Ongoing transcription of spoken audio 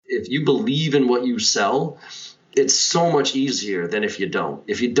if you believe in what you sell, it's so much easier than if you don't.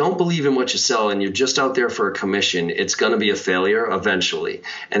 If you don't believe in what you sell and you're just out there for a commission, it's going to be a failure eventually.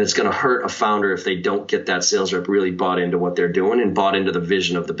 And it's going to hurt a founder if they don't get that sales rep really bought into what they're doing and bought into the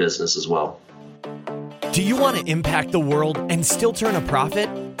vision of the business as well. Do you want to impact the world and still turn a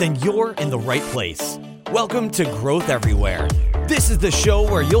profit? Then you're in the right place. Welcome to Growth Everywhere. This is the show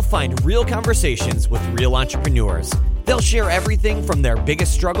where you'll find real conversations with real entrepreneurs. They'll share everything from their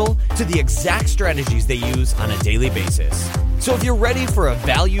biggest struggle to the exact strategies they use on a daily basis. So if you're ready for a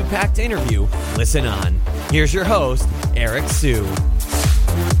value-packed interview, listen on. Here's your host, Eric Siu.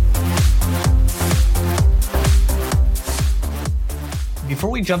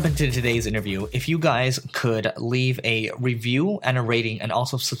 Before we jump into today's interview, if you guys could leave a review and a rating and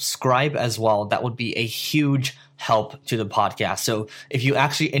also subscribe as well, that would be a huge help to the podcast. So if you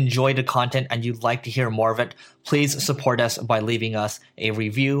actually enjoy the content and you'd like to hear more of it, please support us by leaving us a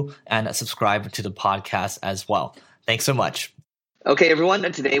review and subscribe to the podcast as well. Thanks so much. Okay, everyone.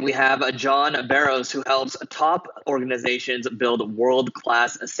 Today we have John Barrows, who helps top organizations build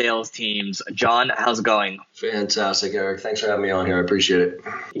world-class sales teams. John, how's it going? Fantastic, Eric. Thanks for having me on here. I appreciate it.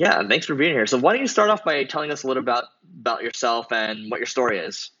 Yeah, thanks for being here. So why don't you start off by telling us a little about yourself and what your story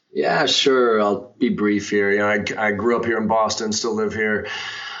is? Yeah, sure. I'll be brief here. I grew up here in Boston, still live here.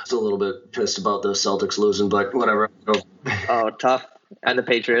 Still a little bit pissed about the Celtics losing, but whatever. Oh, tough. And the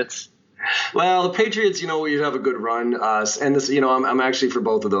Patriots. Well, the Patriots, we have a good run. And this, I'm actually for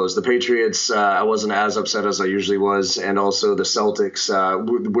both of those. The Patriots, I wasn't as upset as I usually was. And also the Celtics,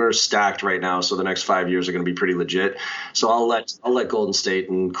 we're stacked right now. So the next 5 years are going to be pretty legit. So I'll let Golden State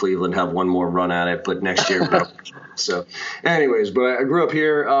and Cleveland have one more run at it. But next year, so anyways, but I grew up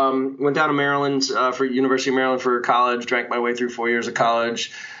here, went down to Maryland for University of Maryland for college, drank my way through 4 years of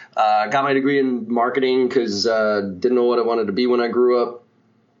college, got my degree in marketing because didn't know what I wanted to be when I grew up.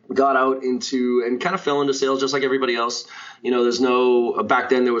 Got out into and kind of fell into sales just like everybody else. Back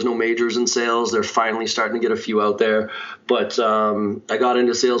then there was no majors in sales. They're finally starting to get a few out there. But I got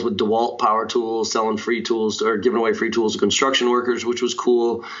into sales with DeWalt Power Tools, selling free tools or giving away free tools to construction workers, which was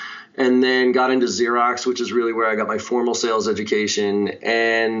cool. And then got into Xerox, which is really where I got my formal sales education,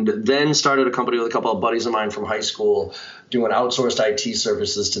 and then started a company with a couple of buddies of mine from high school doing outsourced IT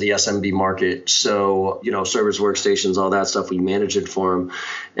services to the SMB market. So, servers, workstations, all that stuff, we managed it for them.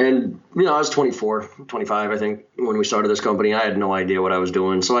 And, I was 24, 25, I think, when we started this company. I had no idea what I was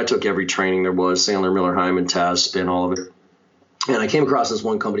doing. So I took every training there was, Sandler, Miller, Hyman, TASP, and all of it. And I came across this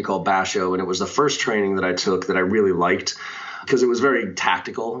one company called Basho, and it was the first training that I took that I really liked, because it was very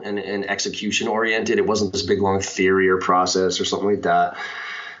tactical and execution oriented. It wasn't this big, long theory or process or something like that.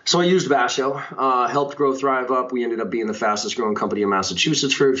 So I used Basho, helped grow Thrive Up. We ended up being the fastest growing company in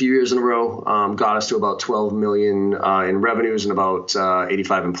Massachusetts for a few years in a row, got us to about 12 million in revenues and about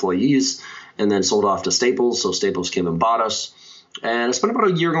 85 employees, and then sold off to Staples. So Staples came and bought us. And I spent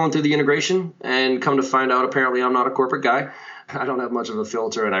about a year going through the integration, and come to find out, apparently I'm not a corporate guy. I don't have much of a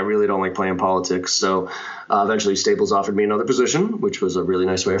filter, and I really don't like playing politics. So eventually Staples offered me another position, which was a really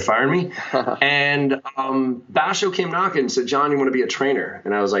nice way of firing me. And Basho came knocking and said, "John, you want to be a trainer?"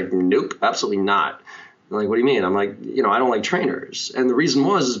 And I was like, "Nope, absolutely not." I'm like, "What do you mean?" I'm like, I don't like trainers. And the reason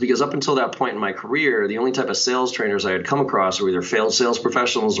is because up until that point in my career, the only type of sales trainers I had come across were either failed sales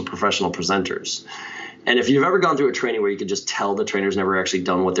professionals or professional presenters. And if you've ever gone through a training where you could just tell the trainer's never actually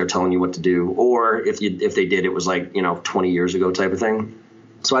done what they're telling you what to do, or if they did, it was like, 20 years ago type of thing.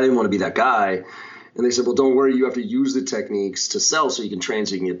 So I didn't want to be that guy. And they said, "Well, don't worry, you have to use the techniques to sell so you can train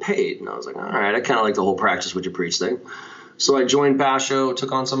so you can get paid." And I was like, all right, I kind of like the whole practice what you preach thing. So I joined Basho,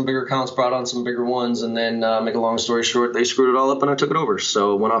 took on some bigger accounts, brought on some bigger ones, and then make a long story short, they screwed it all up and I took it over.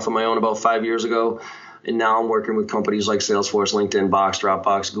 So went off on my own about 5 years ago. And now I'm working with companies like Salesforce, LinkedIn, Box,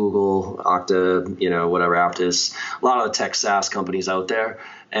 Dropbox, Google, Okta, whatever, Aptus, a lot of the tech SaaS companies out there.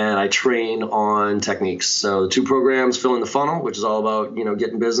 And I train on techniques. So the two programs, Fill in the Funnel, which is all about,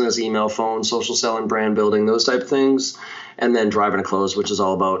 getting business, email, phone, social selling, brand building, those type of things. And then Driving to Close, which is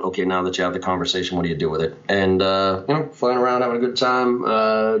all about, okay, now that you have the conversation, what do you do with it? And, flying around, having a good time,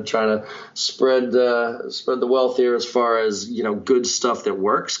 trying to spread the wealth here as far as, good stuff that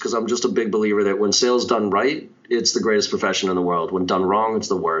works. Because I'm just a big believer that when sales done right, it's the greatest profession in the world. When done wrong, it's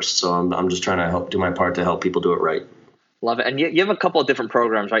the worst. So I'm just trying to do my part to help people do it right. Love it. And you have a couple of different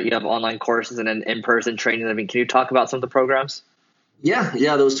programs, right? You have online courses and then in-person training. Can you talk about some of the programs?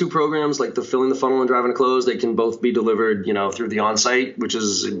 Yeah. Those two programs, like the Filling the Funnel and Driving to Close, they can both be delivered, through the on-site, which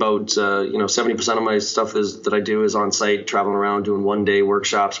is about, 70% of my stuff that I do is on-site, traveling around doing one-day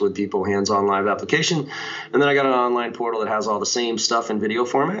workshops with people, hands-on live application. And then I got an online portal that has all the same stuff in video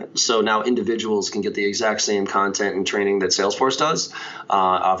format. So now individuals can get the exact same content and training that Salesforce does,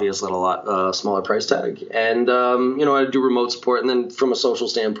 obviously at a lot smaller price tag. And, I do remote support. And then from a social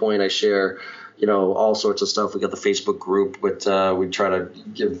standpoint, I share all sorts of stuff. We got the Facebook group, but we try to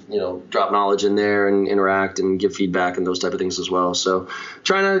give, drop knowledge in there and interact and give feedback and those type of things as well. So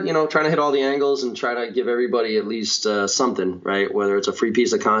trying to hit all the angles and try to give everybody at least something, right? Whether it's a free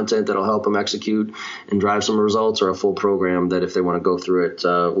piece of content that'll help them execute and drive some results, or a full program that if they want to go through it,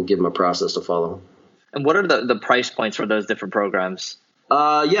 we'll give them a process to follow. And what are the price points for those different programs?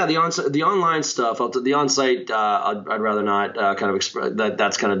 The online stuff, the on-site, I'd rather not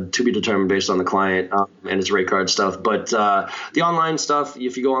that's kind of to be determined based on the client and its rate card stuff. But the online stuff,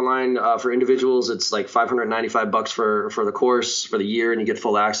 if you go online for individuals, it's like $595 for the course for the year, and you get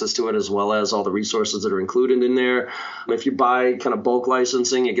full access to it as well as all the resources that are included in there. If you buy kind of bulk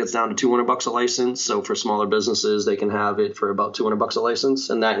licensing, it gets down to $200 a license. So for smaller businesses, they can have it for about $200 a license,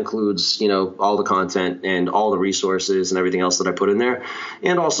 and that includes all the content and all the resources and everything else that I put in there.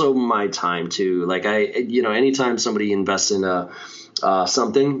 And also my time too. Like anytime somebody invests in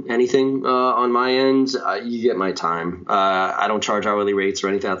anything on my end, you get my time. I don't charge hourly rates or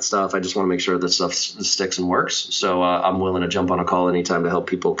any of that stuff. I just want to make sure that stuff sticks and works. So I'm willing to jump on a call anytime to help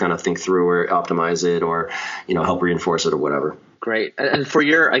people kind of think through or optimize it or, help reinforce it or whatever. Great. And for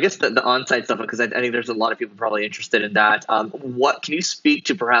your, I guess the on-site stuff, because I think there's a lot of people probably interested in that. What can you speak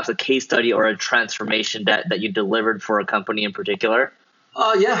to perhaps a case study or a transformation that you delivered for a company in particular?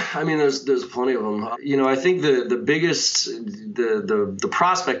 Yeah, I mean, there's plenty of them. I think the biggest, the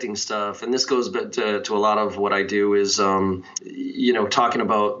prospecting stuff, and this goes back to a lot of what I do is, talking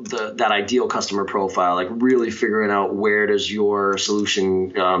about that ideal customer profile, like really figuring out where does your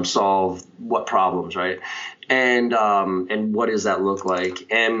solution solve what problems, right? And what does that look like?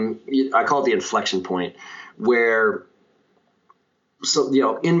 And I call it the inflection point, where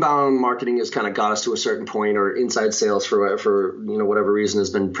inbound marketing has kind of got us to a certain point, or inside sales for whatever reason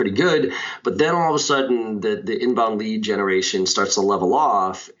has been pretty good. But then all of a sudden the inbound lead generation starts to level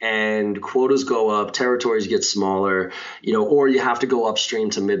off and quotas go up, territories get smaller, or you have to go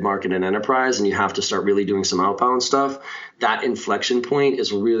upstream to mid-market and enterprise and you have to start really doing some outbound stuff. That inflection point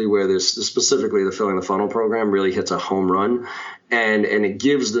is really where specifically the Filling the Funnel program really hits a home run. And it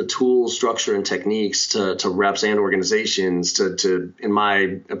gives the tools, structure, and techniques to reps and organizations to, in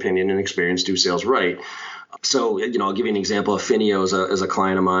my opinion and experience, do sales right. So, I'll give you an example. Affinio is a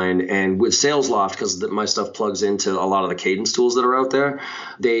client of mine, and with SalesLoft, because my stuff plugs into a lot of the cadence tools that are out there,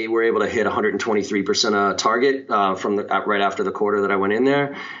 they were able to hit 123% target right after the quarter that I went in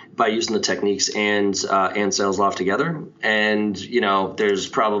there by using the techniques and SalesLoft together. And, there's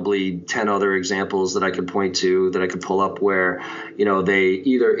probably 10 other examples that I could point to that I could pull up where, they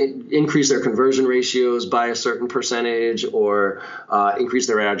either increase their conversion ratios by a certain percentage or increase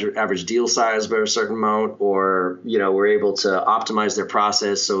their average deal size by a certain amount, or, were able to optimize their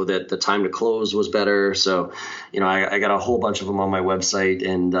process so that the time to close was better. So, I got a whole bunch of them on my website,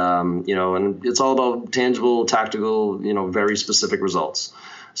 and, and it's all about tangible, tactical, very specific results.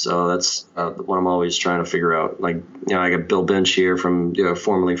 So that's what I'm always trying to figure out. Like, I got Bill Bench here from,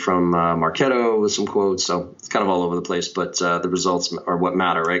 formerly from Marketo with some quotes. So it's kind of all over the place, but the results are what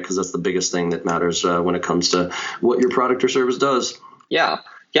matter, right? Because that's the biggest thing that matters when it comes to what your product or service does. Yeah.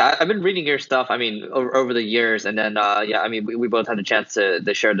 Yeah, I've been reading your stuff, over the years. And then, we both had a chance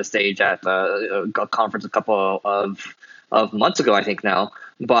to share the stage at a conference a couple of months ago, I think now.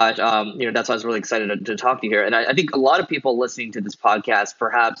 But, that's why I was really excited to talk to you here. And I think a lot of people listening to this podcast,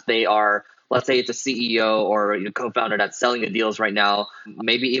 perhaps they are, let's say it's a CEO or a co-founder that's selling the deals right now.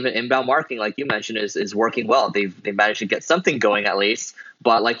 Maybe even inbound marketing, like you mentioned, is working well. They've managed to get something going at least.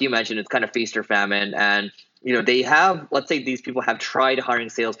 But like you mentioned, it's kind of feast or famine. And, they have, let's say these people have tried hiring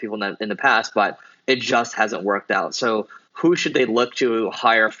salespeople in the past, but it just hasn't worked out. So who should they look to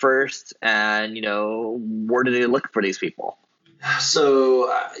hire first? And, where do they look for these people? So,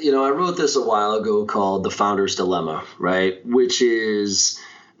 I wrote this a while ago called The Founder's Dilemma, right? Which is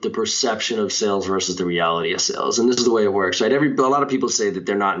the perception of sales versus the reality of sales. And this is the way it works, right? A lot of people say that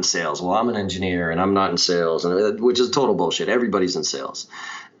they're not in sales. Well, I'm an engineer and I'm not in sales, which is total bullshit. Everybody's in sales.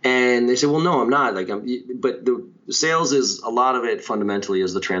 And they say, well, no, I'm not. But the sales is, a lot of it fundamentally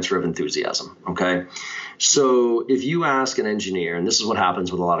is the transfer of enthusiasm. Okay. So if you ask an engineer, and this is what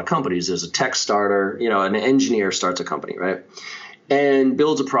happens with a lot of companies, there's a tech starter, an engineer starts a company, right? and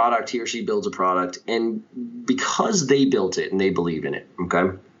builds a product. He or she builds a product. And because they built it and they believe in it,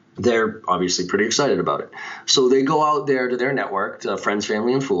 okay, they're obviously pretty excited about it. So they go out there to their network, to friends,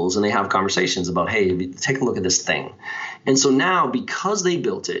 family, and fools, and they have conversations about, hey, take a look at this thing. And so now, because they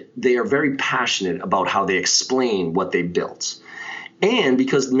built it, they are very passionate about how they explain what they built. And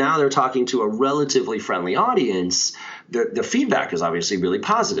because now they're talking to a relatively friendly audience, the feedback is obviously really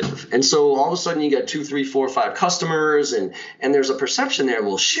positive. And so all of a sudden you get 2, 3, 4, 5 customers, and there's a perception there,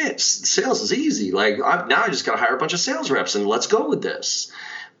 well, shit, sales is easy. Like, now I just got to hire a bunch of sales reps and let's go with this.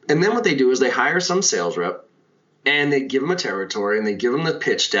 And then what they do is they hire some sales rep and they give them a territory and they give them the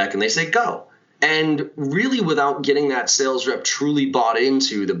pitch deck and they say, go. And really, without getting that sales rep truly bought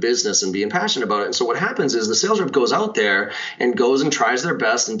into the business and being passionate about it. And so what happens is the sales rep goes out there and goes and tries their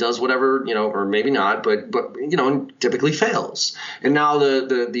best and does whatever, or maybe not, but and typically fails. And now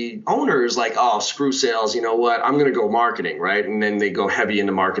the owner is like, oh, screw sales. You know what? I'm going to go marketing, right? And then they go heavy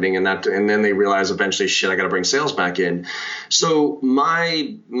into marketing, and then they realize eventually, shit, I got to bring sales back in. So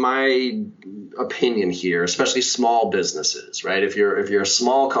my opinion here, especially small businesses, right? If you're a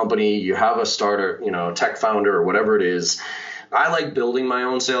small company, you have a starter, tech founder or whatever it is, I like building my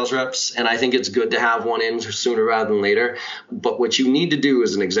own sales reps, and I think it's good to have one in sooner rather than later. But what you need to do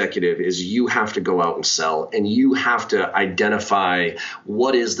as an executive is you have to go out and sell, and you have to identify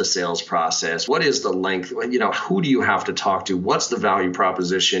what is the sales process, what is the length, who do you have to talk to, what's the value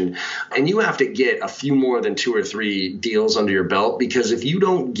proposition, and you have to get a few more than 2 or 3 deals under your belt, because if you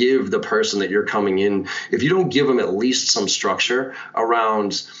don't give the person that you're coming in, if you don't give them at least some structure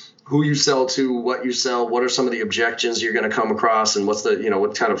around who you sell to, what you sell, what are some of the objections you're going to come across, and what's the,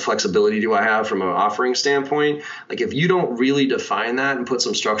 what kind of flexibility do I have from an offering standpoint? Like, if you don't really define that and put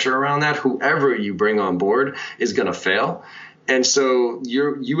some structure around that, whoever you bring on board is going to fail. And so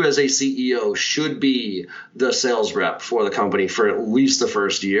you as a CEO should be the sales rep for the company for at least the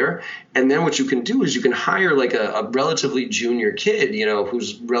first year. And then what you can do is you can hire like a relatively junior kid,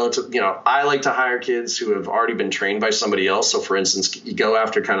 who's relative, I like to hire kids who have already been trained by somebody else. So for instance, you go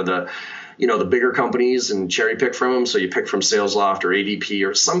after kind of the bigger companies and cherry pick from them. So you pick from SalesLoft or ADP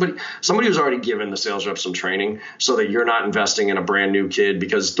or somebody who's already given the sales rep some training, so that you're not investing in a brand new kid,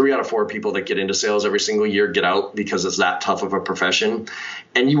 because 3 out of 4 people that get into sales every single year get out because it's that tough of a profession.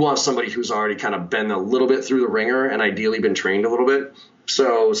 And you want somebody who's already kind of been a little bit through the ringer and ideally been trained a little bit.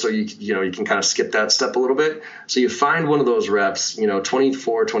 So you can kind of skip that step a little bit. So you find one of those reps,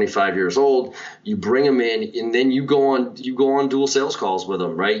 24, 25 years old, you bring them in, and then you go on dual sales calls with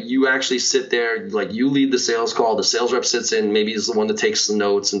them, right? You actually sit there, like, you lead the sales call, the sales rep sits in, maybe is the one that takes the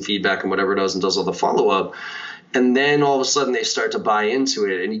notes and feedback and whatever it does and does all the follow-up. And then all of a sudden they start to buy into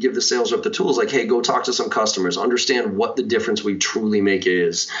it, and you give the sales rep the tools like, hey, go talk to some customers, understand what the difference we truly make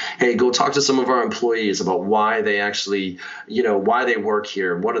is. Hey, go talk to some of our employees about why they actually, why they work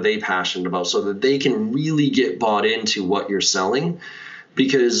here, what are they passionate about, so that they can really get bought into what you're selling,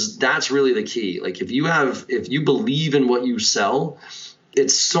 because that's really the key. Like, if you believe in what you sell,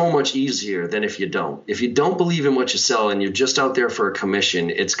 it's so much easier than if you don't. If you don't believe in what you sell and you're just out there for a commission,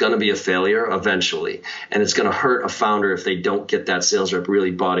 it's going to be a failure eventually. And it's going to hurt a founder if they don't get that sales rep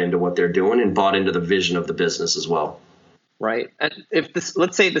really bought into what they're doing and bought into the vision of the business as well. Right. And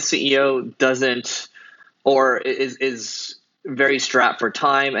let's say the CEO doesn't, or is very strapped for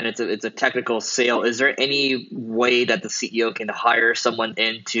time, and it's a technical sale, is there any way that the CEO can hire someone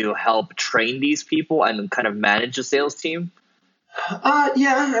in to help train these people and kind of manage the sales team?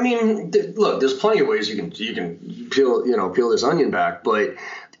 Yeah, I mean, look, there's plenty of ways you can peel this onion back, but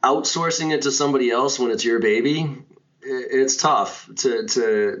outsourcing it to somebody else when it's your baby, it's tough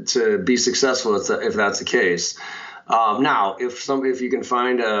to be successful if that's the case. Now, if you can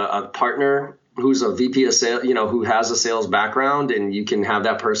find a partner who's a VP of sales, who has a sales background, and you can have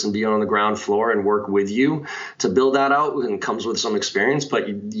that person be on the ground floor and work with you to build that out, and comes with some experience. But,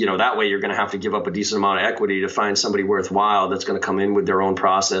 that way you're going to have to give up a decent amount of equity to find somebody worthwhile that's going to come in with their own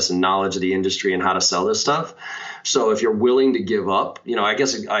process and knowledge of the industry and how to sell this stuff. So if you're willing to give up, I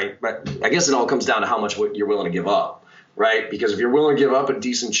guess it all comes down to how much you're willing to give up. Right? Because if you're willing to give up a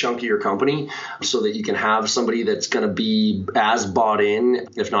decent chunk of your company so that you can have somebody that's going to be as bought in,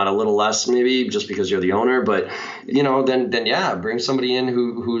 if not a little less, maybe just because you're the owner, but then yeah, bring somebody in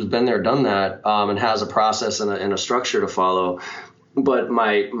who's been there, done that, and has a process and a structure to follow. But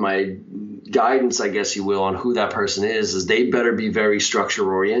my guidance, I guess you will, on who that person is they better be very structure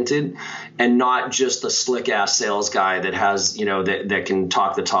oriented and not just the slick ass sales guy that has, that can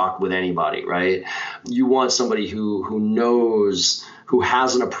talk the talk with anybody, right? You want somebody who knows, who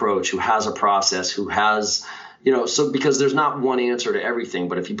has an approach, who has a process, who has, So because there's not one answer to everything,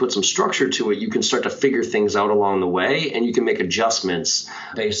 but if you put some structure to it, you can start to figure things out along the way, and you can make adjustments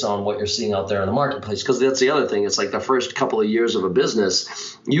based on what you're seeing out there in the marketplace. Because that's the other thing. It's like the first couple of years of a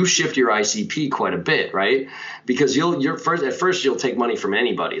business, you shift your ICP quite a bit, right? Because at first you'll take money from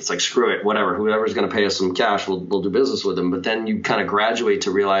anybody. It's like, screw it, whatever, whoever's going to pay us some cash, we'll do business with them. But then you kind of graduate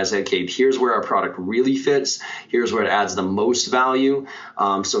to realize, okay, here's where our product really fits. Here's where it adds the most value.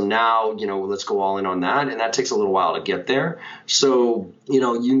 So now, let's go all in on that. And that takes a little while to get there. So,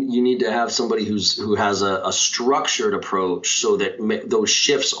 you need to have somebody who has a structured approach so that those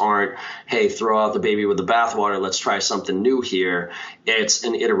shifts aren't, hey, throw out the baby with the bathwater, let's try something new here. It's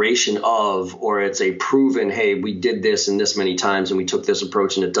an iteration of, or it's a proven, hey, we did this and this many times and we took this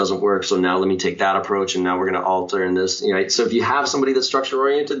approach and it doesn't work. So now let me take that approach and now we're going to alter in this. So if you have somebody that's structure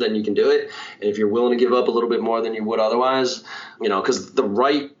oriented, then you can do it. And if you're willing to give up a little bit more than you would otherwise, because the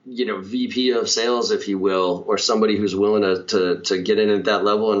right, VP of sales, if you will, or somebody who's willing to get in at that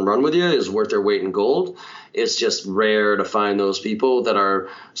level and run with you is worth their weight in gold. It's just rare to find those people that are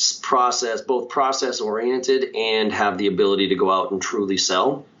both process oriented and have the ability to go out and truly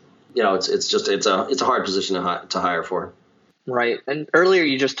sell. It's a hard position to hire for. Right. And earlier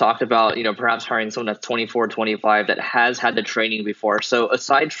you just talked about, perhaps hiring someone that's 24, 25 that has had the training before. So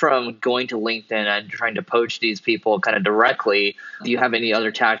aside from going to LinkedIn and trying to poach these people kind of directly, do you have any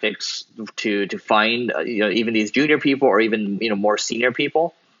other tactics to find, even these junior people or even, more senior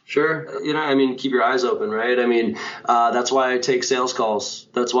people? Sure. Keep your eyes open, right? That's why I take sales calls.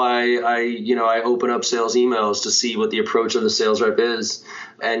 That's why I open up sales emails to see what the approach of the sales rep is.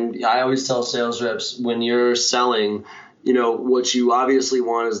 And I always tell sales reps, when you're selling, what you obviously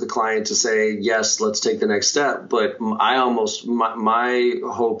want is the client to say, yes, let's take the next step. But my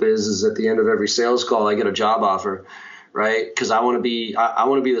hope is at the end of every sales call, I get a job offer, right? Because I want to be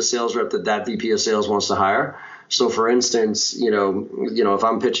the sales rep that VP of sales wants to hire. So for instance, if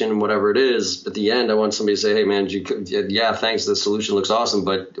I'm pitching whatever it is, at the end, I want somebody to say, hey man, thanks. The solution looks awesome,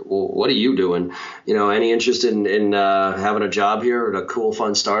 but what are you doing? Any interest in having a job here at a cool,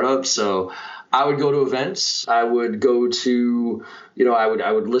 fun startup? So I would go to events. I would go to, I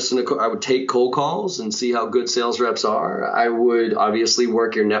would take cold calls and see how good sales reps are. I would obviously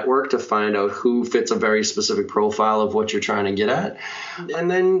work your network to find out who fits a very specific profile of what you're trying to get at.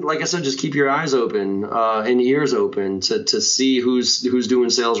 And then, like I said, just keep your eyes open and ears open to see who's doing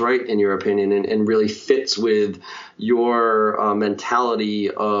sales right, in your opinion, and really fits with your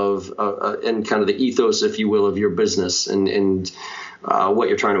mentality of and kind of the ethos, if you will, of your business and what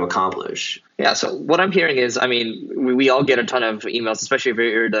you're trying to accomplish. Yeah. So what I'm hearing is, we all get a ton of emails, especially if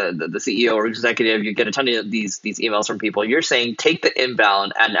you're the CEO or executive, you get a ton of these emails from people. You're saying take the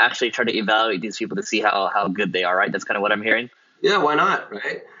inbound and actually try to evaluate these people to see how good they are, right? That's kind of what I'm hearing. Yeah, why not,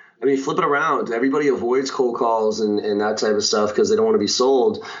 right? Flip it around. Everybody avoids cold calls and that type of stuff because they don't want to be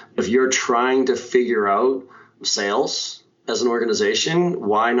sold. If you're trying to figure out sales as an organization,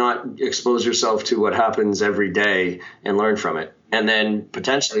 why not expose yourself to what happens every day and learn from it? And then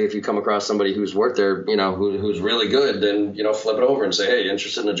potentially, if you come across somebody who's worked there, who's really good, then, flip it over and say, hey,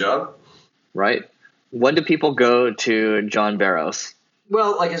 interested in a job? Right. When do people go to John Barrows?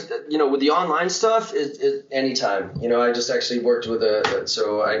 Well, with the online stuff, it anytime. I just actually worked with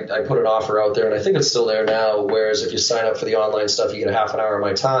so I put an offer out there, and I think it's still there now, whereas if you sign up for the online stuff, you get a half an hour of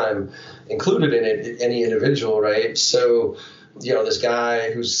my time included in it, any individual, right? So, this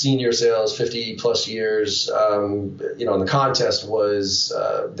guy who's senior sales, 50 plus years, and the contest was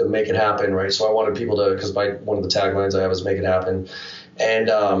the Make It Happen, right? So I wanted people to, because one of the taglines I have is Make It Happen. And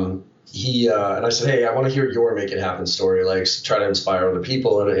and I said, hey, I want to hear your Make It Happen story, like try to inspire other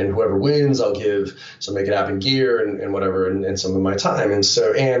people, and whoever wins, I'll give some Make It Happen gear and whatever, and some of my time. And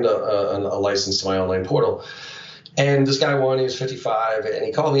so, and a license to my online portal. And this guy won, he was 55, and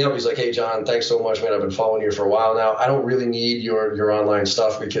he called me up. He's like, hey, John, thanks so much, man. I've been following you for a while now. I don't really need your online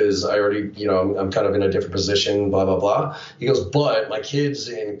stuff because I already, I'm kind of in a different position, blah, blah, blah. He goes, but my kid's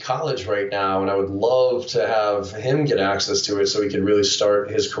in college right now, and I would love to have him get access to it so he could really start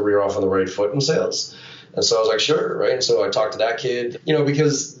his career off on the right foot in sales. And so I was like, sure, right? And so I talked to that kid,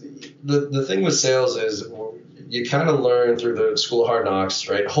 because the thing with sales is you kind of learn through the school of hard knocks,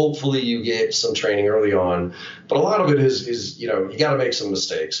 right? Hopefully you get some training early on, but a lot of it is you got to make some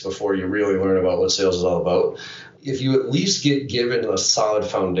mistakes before you really learn about what sales is all about. If you at least get given a solid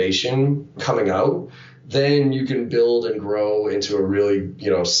foundation coming out, then you can build and grow into a really,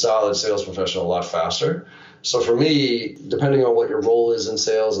 solid sales professional a lot faster. So for me, depending on what your role is in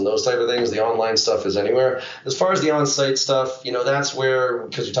sales and those type of things, the online stuff is anywhere. As far as the on-site stuff, that's where,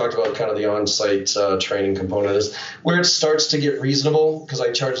 because you talked about kind of the on-site training component, is where it starts to get reasonable, because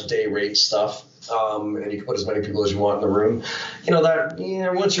I charge day rate stuff. and you can put as many people as you want in the room.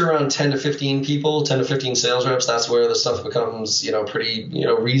 Once you're around 10 to 15 people, 10 to 15 sales reps, that's where the stuff becomes, pretty,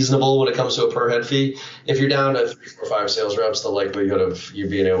 reasonable when it comes to a per head fee. If you're down to 3, 4, 5 sales reps, the likelihood of you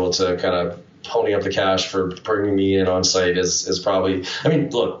being able to kind of pony up the cash for bringing me in on site is probably,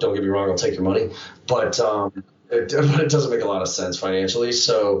 look, don't get me wrong, I'll take your money, but it doesn't make a lot of sense financially.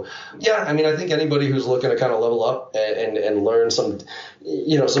 So, yeah, I think anybody who's looking to kind of level up and learn some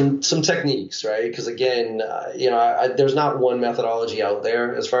techniques, right? Because again, there's not one methodology out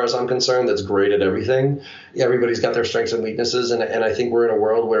there as far as I'm concerned that's great at everything. Everybody's got their strengths and weaknesses, and I think we're in a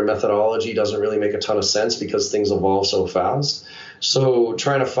world where methodology doesn't really make a ton of sense because things evolve so fast. So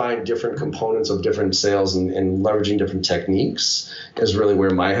trying to find different components of different sales and leveraging different techniques is really where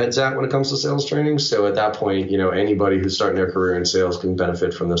my head's at when it comes to sales training. So at that point, anybody who's starting their career in sales can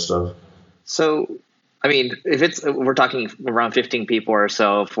benefit from this stuff. So, if we're talking around 15 people or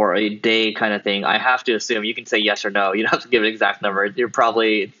so for a day kind of thing, I have to assume you can say yes or no. You don't have to give an exact number. You're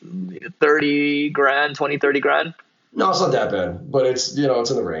probably 30 grand, 20, 30 grand. No, it's not that bad, but it's in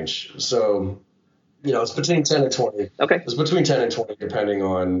the range. So, it's between 10 and 20. Okay. It's between 10 and 20, depending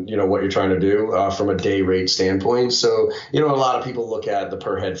on, what you're trying to do from a day rate standpoint. So, a lot of people look at the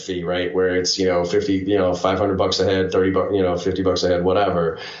per head fee, right? Where it's, 50, $500 a head, 30, $50 a head,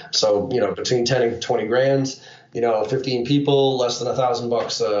 whatever. So, between 10 and 20 grand, 15 people, less than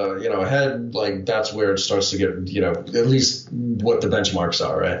 $1,000, a head, like that's where it starts to get, at least what the benchmarks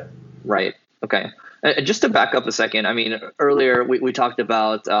are, right? Right. Okay. Just to back up a second, earlier we talked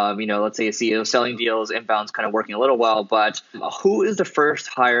about, let's say a CEO selling deals, inbound's kind of working a little well, but who is the first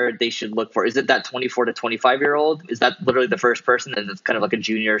hire they should look for? Is it that 24 to 25-year-old? Is that literally the first person and it's kind of like a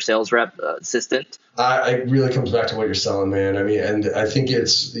junior sales rep assistant? It really comes back to what you're selling, man. And I think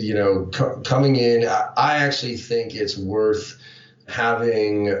it's, coming in, I actually think it's worth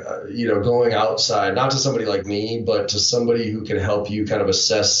having, going outside, not to somebody like me, but to somebody who can help you kind of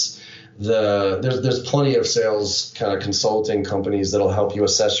assess there's plenty of sales kind of consulting companies that'll help you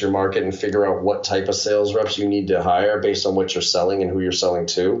assess your market and figure out what type of sales reps you need to hire based on what you're selling and who you're selling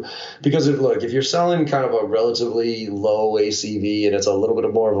to. Because if you're selling kind of a relatively low ACV and it's a little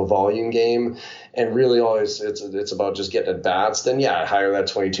bit more of a volume game and really always it's about just getting at bats, then yeah, hire that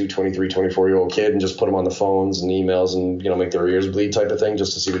 22, 23, 24-year-old kid and just put them on the phones and emails and, make their ears bleed type of thing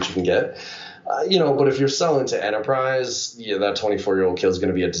just to see what you can get. But if you're selling to enterprise, that 24-year-old kid is going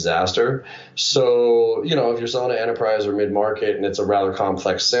to be a disaster. So, if you're selling to enterprise or mid-market and it's a rather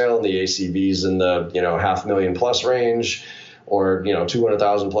complex sale and the ACV's in the, $500,000 plus range or,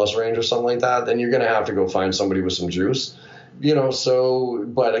 200,000 plus range or something like that, then you're going to have to go find somebody with some juice.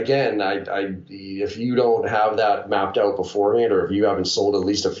 But again, if you don't have that mapped out beforehand, or if you haven't sold at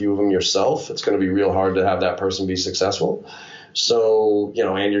least a few of them yourself, it's going to be real hard to have that person be successful. So,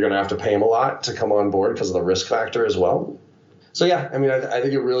 and you're going to have to pay them a lot to come on board because of the risk factor as well. So, yeah, I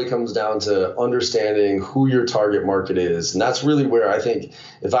think it really comes down to understanding who your target market is. And that's really where I think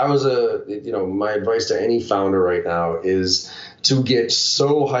if I was my advice to any founder right now is to get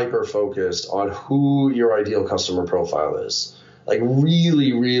so hyper focused on who your ideal customer profile is. Like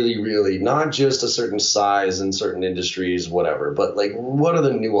really, really, really, not just a certain size in certain industries, whatever, but like what are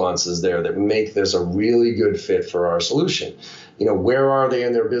the nuances there that make this a really good fit for our solution? Where are they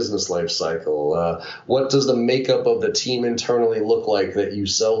in their business life cycle? What does the makeup of the team internally look like that you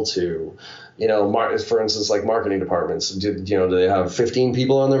sell to? For instance, like marketing departments, do they have 15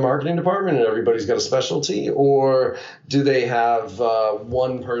 people on their marketing department and everybody's got a specialty? Or do they have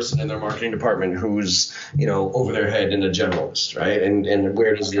one person in their marketing department who's, over their head and a generalist, right? And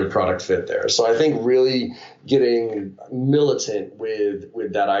where does your product fit there? So I think really getting militant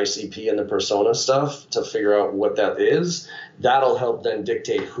with that ICP and the persona stuff to figure out what that is, that'll help then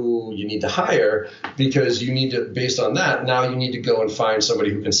dictate who you need to hire, because you need to, based on that, now you need to go and find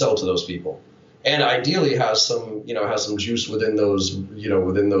somebody who can sell to those people. And ideally has some juice within those,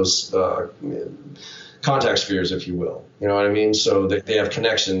 contact spheres, if you will. You know what I mean? So they have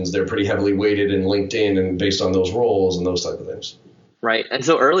connections. They're pretty heavily weighted in LinkedIn and based on those roles and those type of things. Right. And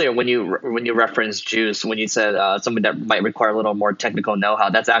so earlier when you referenced juice, when you said something that might require a little more technical know-how,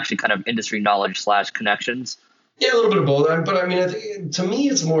 that's actually kind of industry knowledge / connections. Yeah, a little bit of both. But I think to me,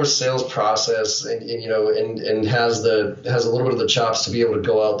 it's more sales process, and has a little bit of the chops to be able to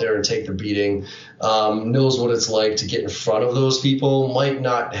go out there and take the beating. Knows what it's like to get in front of those people. Might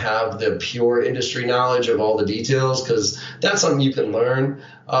not have the pure industry knowledge of all the details, because that's something you can learn.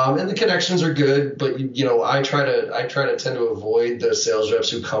 And the connections are good, but I try to tend to avoid the sales reps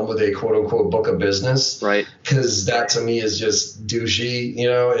who come with a quote unquote book of business, right? Because that to me is just douchey.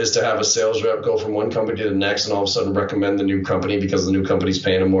 Is to have a sales rep go from one company to the next and all of a sudden recommend the new company because the new company's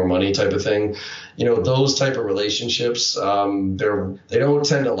paying them more money, type of thing. Those type of relationships, they don't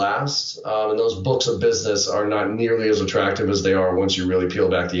tend to last, and those books of business are not nearly as attractive as they are once you really peel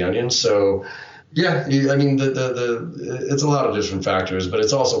back the onion. So. Yeah, I mean, it's a lot of different factors, but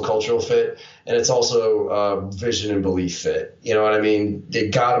it's also cultural fit, and it's also vision and belief fit. You know what I mean? They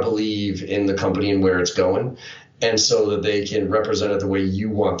got to believe in the company and where it's going, and so that they can represent it the way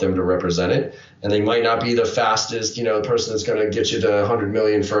you want them to represent it. And they might not be the fastest, person that's going to get you to 100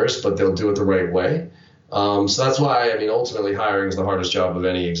 million first, but they'll do it the right way. So that's why, ultimately hiring is the hardest job of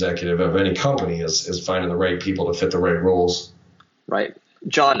any executive of any company is finding the right people to fit the right roles. Right.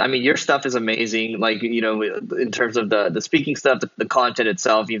 John, your stuff is amazing. In terms of the speaking stuff, the content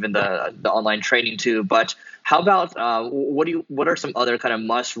itself, even the online training too. But how about what are some other kind of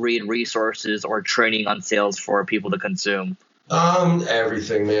must read resources or training on sales for people to consume?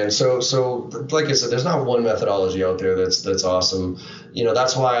 Everything, man. So like I said, there's not one methodology out there that's awesome.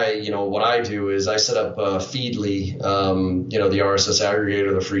 That's why, what I do is I set up Feedly, the RSS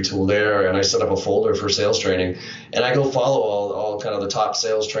aggregator, the free tool there, and I set up a folder for sales training, and I go follow all kind of the top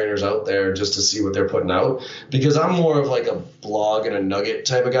sales trainers out there just to see what they're putting out, because I'm more of like a blog and a nugget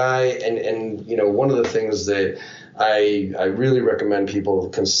type of guy. And one of the things that I really recommend people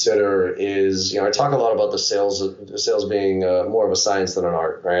consider is, I talk a lot about the sales being more of a science than an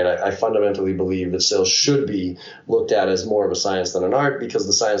art, right? I fundamentally believe that sales should be looked at as more of a science than an art, because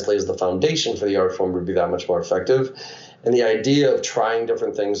the science lays the foundation for the art form to be that much more effective. And the idea of trying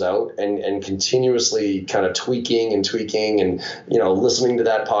different things out and continuously kind of tweaking and listening to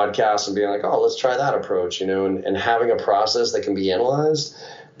that podcast and being like, oh, let's try that approach, and having a process that can be analyzed,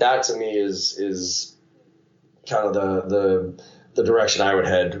 that to me is kind of the direction I would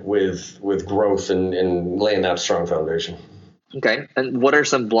head with growth and laying that strong foundation. Okay. And what are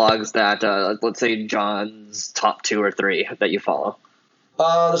some blogs that, let's say John's top 2 or 3 that you follow?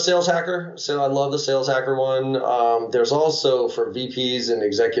 The Sales Hacker. So I love the Sales Hacker one. There's also, for VPs and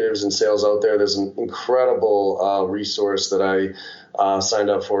executives in sales out there, there's an incredible resource that I signed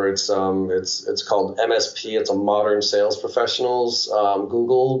up for. It's called MSP. It's a Modern Sales Professionals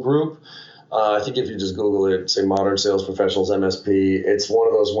Google group. I think if you just Google it, say Modern Sales Professionals MSP, it's one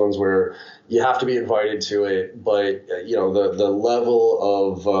of those ones where you have to be invited to it, but the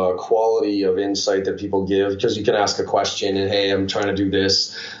level of quality of insight that people give, because you can ask a question and, hey, I'm trying to do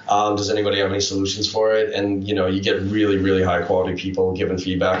this. Does anybody have any solutions for it? And you get really, really high quality people giving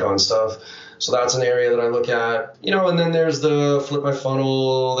feedback on stuff. So that's an area that I look at. And then there's the Flip My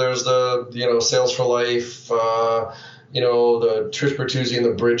Funnel. There's the Sales for Life. The Trish Bertuzzi and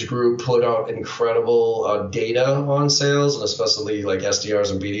the Bridge Group put out incredible data on sales, and especially like SDRs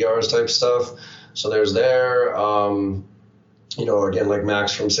and BDRs type stuff. So there's there. Again, like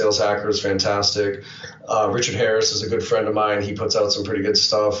Max from Sales Hacker is fantastic. Richard Harris is a good friend of mine. He puts out some pretty good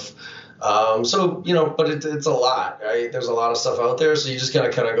stuff. But it's a lot, right? There's a lot of stuff out there. So you just gotta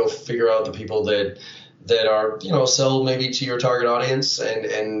kind of go figure out the people that are, sell maybe to your target audience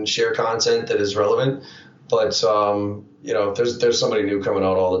and share content that is relevant. But, there's somebody new coming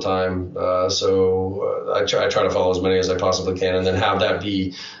out all the time. So I try to follow as many as I possibly can, and then have that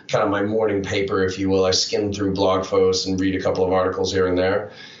be kind of my morning paper, if you will. I skim through blog posts and read a couple of articles here and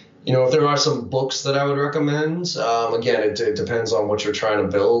there. If there are some books that I would recommend, again, it depends on what you're trying to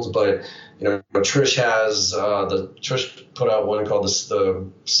build. But, Trish has Trish put out one called the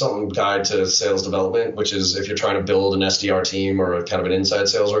Something Guide to Sales Development, which is if you're trying to build an SDR team or a kind of an inside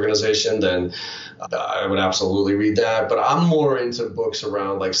sales organization, then I would absolutely read that. But I'm more into books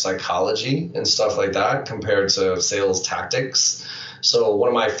around like psychology and stuff like that compared to sales tactics. So one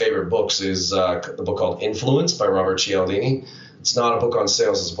of my favorite books is the book called Influence by Robert Cialdini. It's not a book on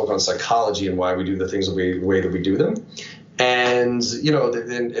sales, it's a book on psychology and why we do the things the way that we do them. And,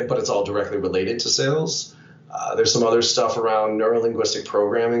 but it's all directly related to sales. There's some other stuff around neurolinguistic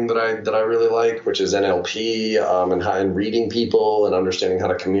programming that I really like, which is NLP, and reading people and understanding how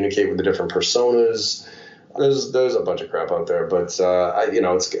to communicate with the different personas. There's a bunch of crap out there, but it's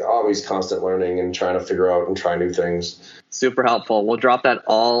always constant learning and trying to figure out and try new things. Super helpful. We'll drop that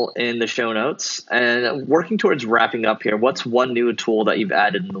all in the show notes. And working towards wrapping up here, what's one new tool that you've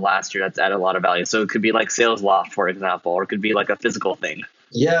added in the last year that's added a lot of value? So it could be like SalesLoft, for example, or it could be like a physical thing.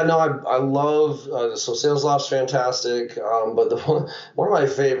 Yeah, no, I love so SalesLoft's fantastic, but one of my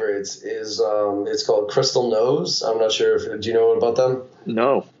favorites is it's called Crystal Knows. I'm not sure do you know about them?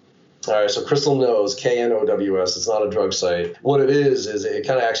 No. All right, so Crystal Knows, Knows. It's not a drug site. What it is it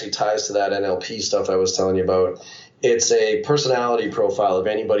kind of actually ties to that NLP stuff I was telling you about. It's a personality profile of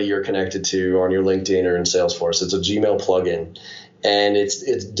anybody you're connected to on your LinkedIn or in Salesforce. It's a Gmail plugin, and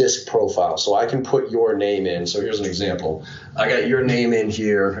it's disc profile. So I can put your name in. So here's an example. I got your name in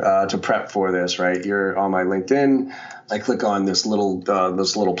here to prep for this, right? You're on my LinkedIn. I click on this little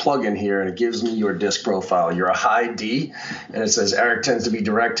plugin here, and it gives me your disc profile. You're a high D, and it says Eric tends to be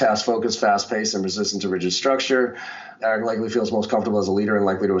direct, task-focused, fast-paced, and resistant to rigid structure. Eric likely feels most comfortable as a leader and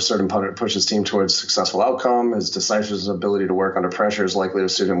likely to assert and push his team towards successful outcome. His decisive ability to work under pressure is likely to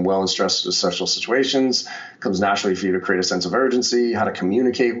suit him well in stressful social situations. It comes naturally for you to create a sense of urgency, how to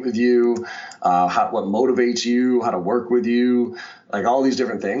communicate with you, what motivates you, how to work with you, like all these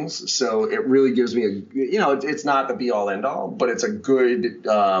different things. So it really gives me it's not the be all end all, but it's a good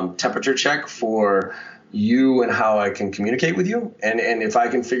temperature check for you and how I can communicate with you. And if I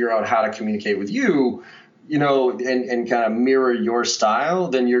can figure out how to communicate with you, and kind of mirror your style,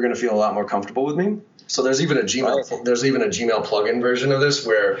 then you're going to feel a lot more comfortable with me. So there's even a Gmail plugin version of this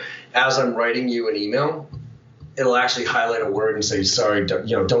where as I'm writing you an email, it'll actually highlight a word and say, sorry,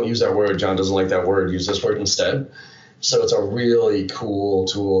 don't use that word. John doesn't like that word. Use this word instead. So it's a really cool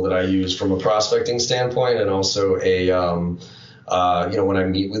tool that I use from a prospecting standpoint, and also when I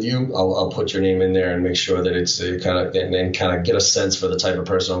meet with you, I'll put your name in there and make sure that it's kind of get a sense for the type of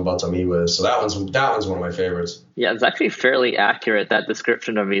person I'm about to meet with. So that one's one of my favorites. Yeah, it's actually fairly accurate, that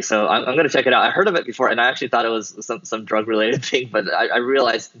description of me. So I'm going to check it out. I heard of it before, and I actually thought it was some drug related thing, but I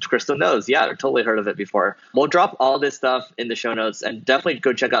realized Crystal knows. Yeah, I totally heard of it before. We'll drop all this stuff in the show notes, and definitely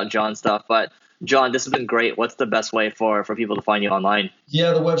go check out John's stuff. But John, this has been great. What's the best way for people to find you online?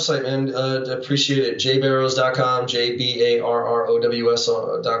 Yeah, the website, man. Appreciate it. jbarrows.com,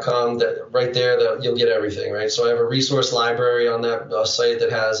 jbarrows.com. That right there, that you'll get everything, right? So I have a resource library on that site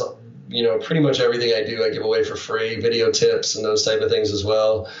that has, pretty much everything I do. I give away for free, video tips and those type of things as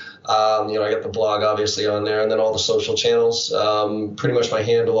well. I got the blog obviously on there, and then all the social channels. Pretty much my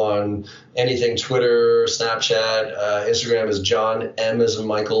handle on anything, Twitter, Snapchat, Instagram is John M as in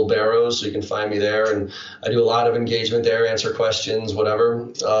Michael Barrows, so you can find me there. And I do a lot of engagement there, answer questions, whatever.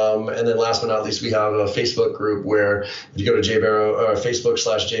 And then last but not least, we have a Facebook group where if you go to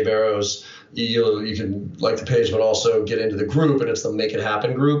Facebook.com/JBarrows, you can like the page, but also get into the group, and it's the Make It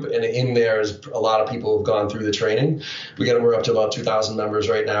Happen group. And in there is a lot of people who've gone through the training. We're up to about 2,000 members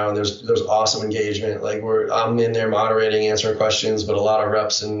right now, and there's awesome engagement. Like I'm in there moderating, answering questions, but a lot of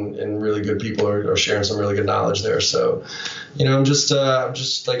reps and really good people are sharing some really good knowledge there. So, I'm just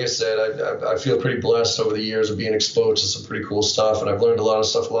like I said, I feel pretty blessed over the years of being exposed to some pretty cool stuff, and I've learned a lot of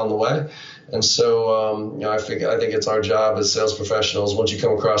stuff along the way. And so, I think it's our job as sales professionals, once you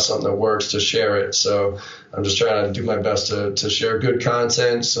come across something that works, to share it. So I'm just trying to do my best to share good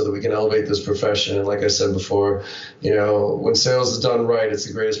content so that we can elevate this profession. And like I said before, when sales is done right, it's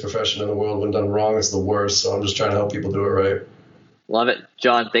the greatest profession in the world. When done wrong, it's the worst. So I'm just trying to help people do it right. Love it.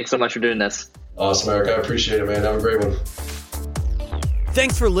 John, thanks so much for doing this. Awesome, Eric. I appreciate it, man. Have a great one.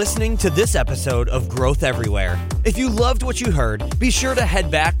 Thanks for listening to this episode of Growth Everywhere. If you loved what you heard, be sure to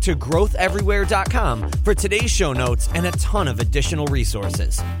head back to growtheverywhere.com for today's show notes and a ton of additional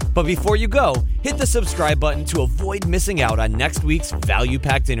resources. But before you go, hit the subscribe button to avoid missing out on next week's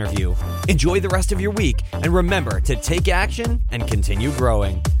value-packed interview. Enjoy the rest of your week, and remember to take action and continue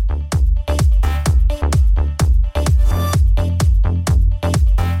growing.